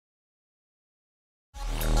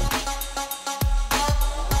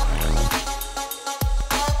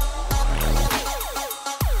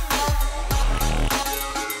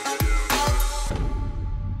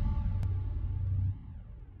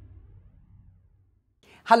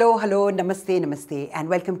Hello, namaste, namaste, and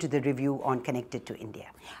welcome to the review on Connected to India.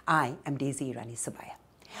 I am Daisy Irani Subaiah.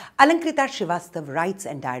 Alankrita Shrivastava writes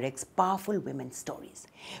and directs powerful women's stories.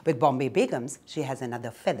 With Bombay Begums, she has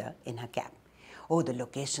another feather in her cap. Oh, the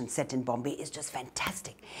location set in Bombay is just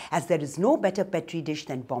fantastic, as there is no better petri dish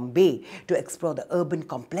than Bombay to explore the urban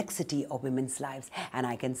complexity of women's lives. And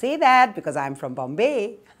I can say that because I'm from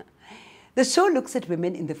Bombay. The show looks at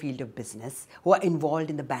women in the field of business who are involved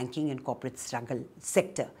in the banking and corporate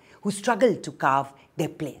sector, who struggle to carve their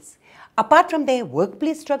place. Apart from their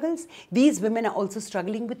workplace struggles, these women are also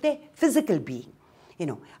struggling with their physical being.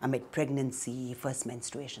 Amid pregnancy, first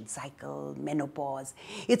menstruation cycle, menopause,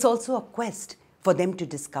 it's also a quest for them to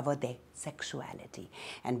discover their sexuality.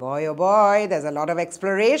 And boy, oh boy, there's a lot of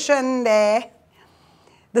exploration there.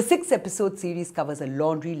 The 6-episode series covers a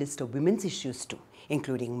laundry list of women's issues too,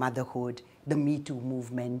 including motherhood, the Me Too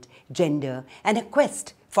movement, gender, and a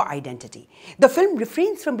quest for identity. The film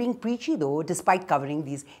refrains from being preachy though, despite covering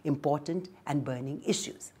these important and burning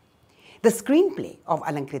issues. The screenplay of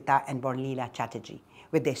Alankrita and Bornleela Chatterjee,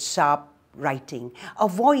 with their sharp writing,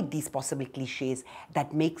 avoid these possible cliches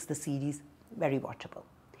that makes the series very watchable.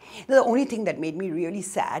 The only thing that made me really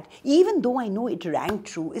sad, even though I know it rang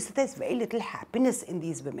true, is that there's very little happiness in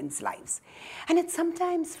these women's lives. And it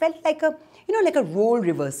sometimes felt like a role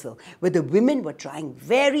reversal, where the women were trying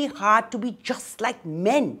very hard to be just like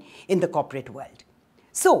men in the corporate world.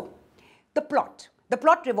 So, the plot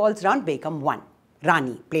revolves around Begum 1.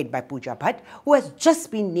 Rani, played by Pooja Bhatt, who has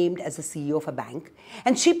just been named as the CEO of a bank,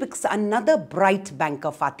 and she picks another bright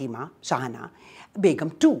banker, Fatima Shahana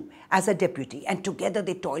Begum 2, as a deputy, and together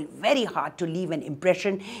they toil very hard to leave an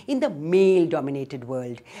impression in the male-dominated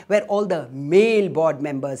world, where all the male board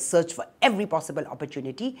members search for every possible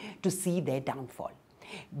opportunity to see their downfall.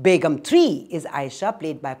 Begum 3 is Aisha,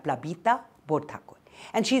 played by Plabita Borthakur.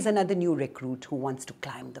 And she's another new recruit who wants to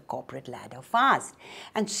climb the corporate ladder fast.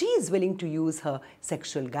 And she is willing to use her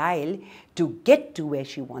sexual guile to get to where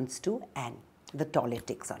she wants to, and the toilet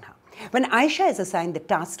takes on her. When Aisha is assigned the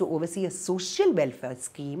task to oversee a social welfare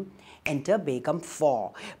scheme, enter Begum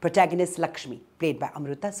 4, protagonist Lakshmi, played by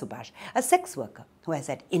Amrita Subhash, a sex worker who has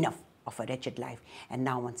had enough of a wretched life and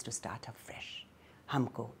now wants to start afresh.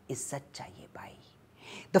 Humko izzat chahiye bhai.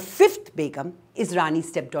 The 5th Begum is Rani's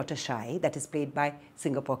stepdaughter Shai, that is played by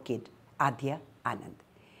Singapore kid Adya Anand.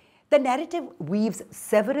 The narrative weaves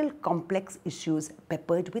several complex issues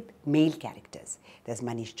peppered with male characters. There's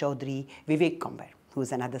Manish Chaudhary, Vivek Kombar,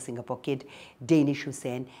 who's another Singapore kid, Danish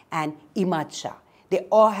Hussain, and Imad Shah. They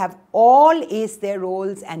all have aced their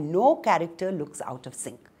roles and no character looks out of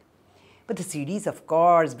sync. But the series, of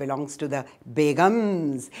course, belongs to the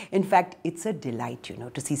Begums. In fact, it's a delight,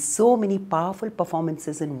 to see so many powerful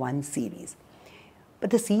performances in one series.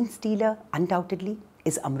 But the scene stealer, undoubtedly,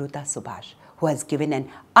 is Amrita Subhash, who has given an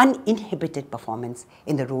uninhibited performance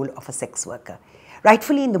in the role of a sex worker.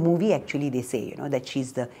 Rightfully in the movie, actually, they say, that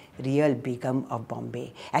she's the real Begum of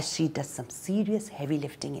Bombay, as she does some serious heavy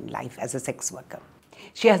lifting in life as a sex worker.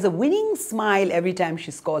 She has a winning smile every time she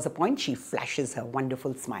scores a point. She flashes her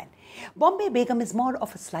wonderful smile. Bombay Begum is more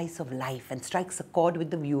of a slice of life and strikes a chord with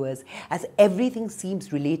the viewers as everything seems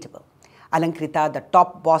relatable. Alankrita, the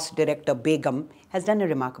top boss director Begum, has done a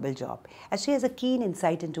remarkable job, as she has a keen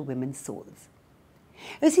insight into women's souls.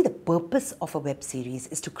 You see, the purpose of a web series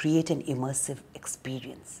is to create an immersive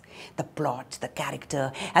experience. The plot, the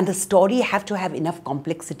character, and the story have to have enough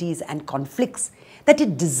complexities and conflicts that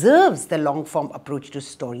it deserves the long-form approach to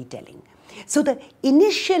storytelling. So the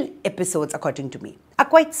initial episodes, according to me, are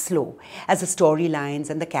quite slow, as the storylines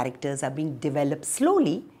and the characters are being developed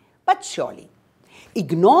slowly but surely.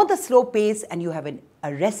 Ignore the slow pace and you have an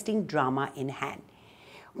arresting drama in hand.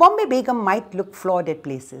 Bombay Begum might look flawed at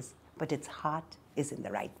places, but its heart is in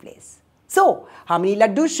the right place. So, how many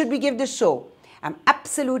laddus should we give this show? I'm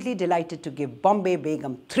absolutely delighted to give Bombay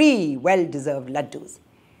Begum 3 well-deserved laddus.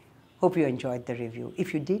 Hope you enjoyed the review.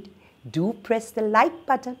 If you did, do press the like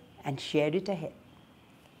button and share it ahead.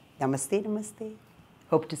 Namaste, namaste.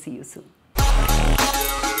 Hope to see you soon.